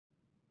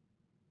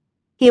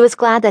He was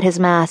glad that his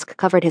mask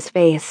covered his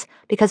face,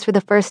 because for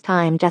the first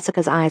time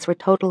Jessica's eyes were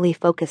totally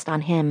focused on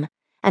him,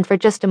 and for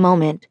just a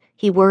moment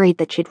he worried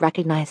that she'd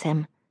recognize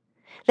him.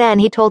 Then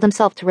he told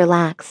himself to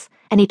relax,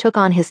 and he took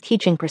on his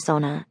teaching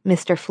persona,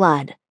 Mr.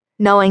 Flood,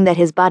 knowing that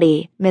his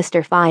buddy,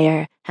 Mr.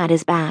 Fire, had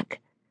his back.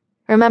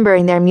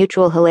 Remembering their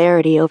mutual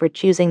hilarity over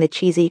choosing the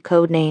cheesy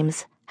code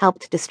names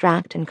helped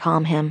distract and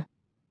calm him.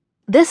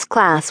 This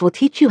class will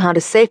teach you how to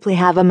safely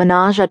have a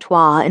menage a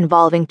trois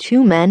involving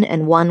 2 men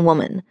and 1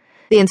 woman.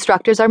 The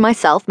instructors are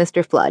myself,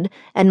 Mr. Flood,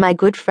 and my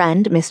good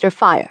friend, Mr.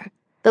 Fire.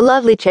 The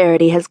lovely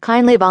Charity has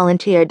kindly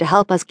volunteered to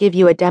help us give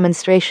you a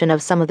demonstration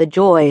of some of the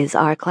joys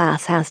our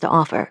class has to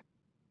offer.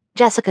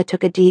 Jessica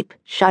took a deep,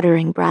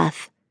 shuddering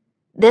breath.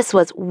 This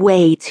was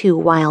way too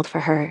wild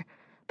for her,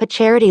 but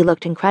Charity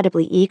looked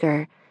incredibly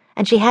eager,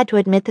 and she had to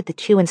admit that the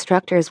 2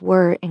 instructors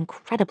were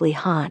incredibly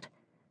hot.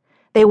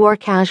 They wore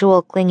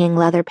casual, clinging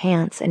leather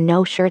pants and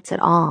no shirts at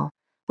all,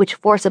 which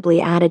forcibly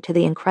added to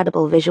the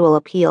incredible visual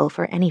appeal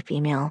for any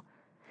female.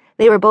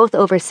 They were both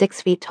over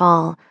 6 feet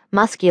tall,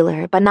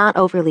 muscular but not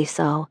overly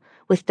so,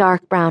 with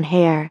dark brown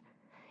hair.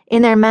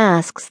 In their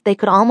masks, they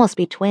could almost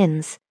be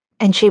twins,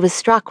 and she was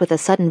struck with a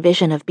sudden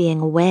vision of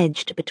being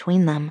wedged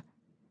between them.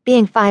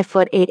 Being 5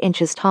 foot 8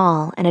 inches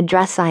tall and a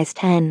dress size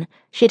 10,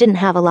 she didn't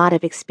have a lot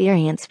of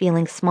experience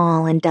feeling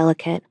small and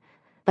delicate,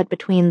 but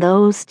between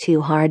those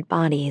 2 hard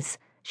bodies,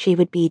 she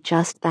would be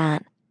just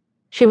that.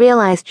 She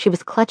realized she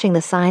was clutching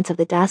the sides of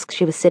the desk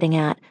she was sitting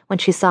at when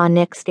she saw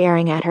Nick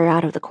staring at her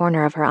out of the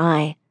corner of her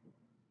eye.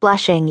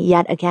 Blushing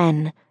yet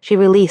again, she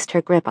released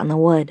her grip on the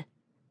wood.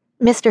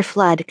 Mr.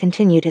 Flood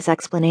continued his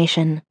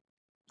explanation.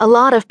 A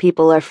lot of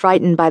people are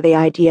frightened by the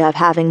idea of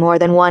having more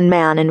than 1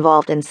 man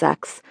involved in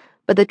sex,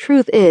 but the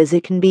truth is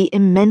it can be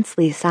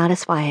immensely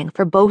satisfying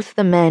for both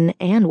the men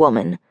and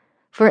woman.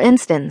 For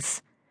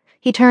instance,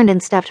 he turned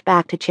and stepped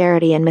back to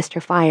Charity and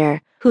Mr.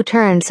 Fire, who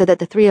turned so that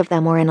the 3 of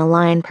them were in a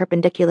line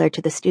perpendicular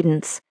to the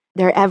students,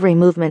 their every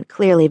movement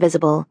clearly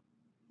visible.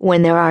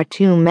 When there are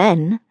 2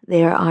 men,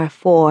 there are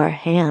 4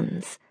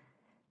 hands.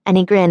 And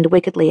he grinned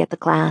wickedly at the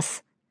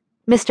class.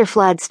 Mr.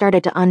 Flood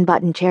started to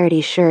unbutton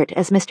Charity's shirt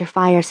as Mr.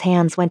 Fire's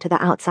hands went to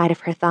the outside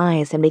of her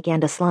thighs and began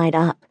to slide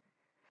up.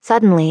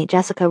 Suddenly,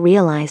 Jessica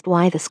realized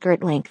why the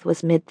skirt length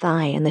was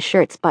mid-thigh and the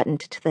shirts buttoned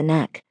to the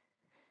neck.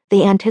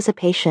 The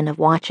anticipation of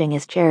watching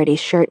as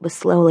Charity's shirt was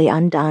slowly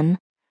undone,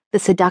 the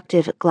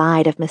seductive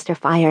glide of Mr.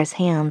 Fire's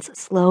hands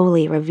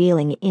slowly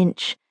revealing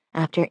inch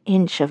after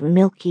inch of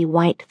milky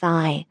white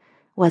thigh,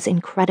 was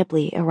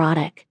incredibly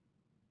erotic.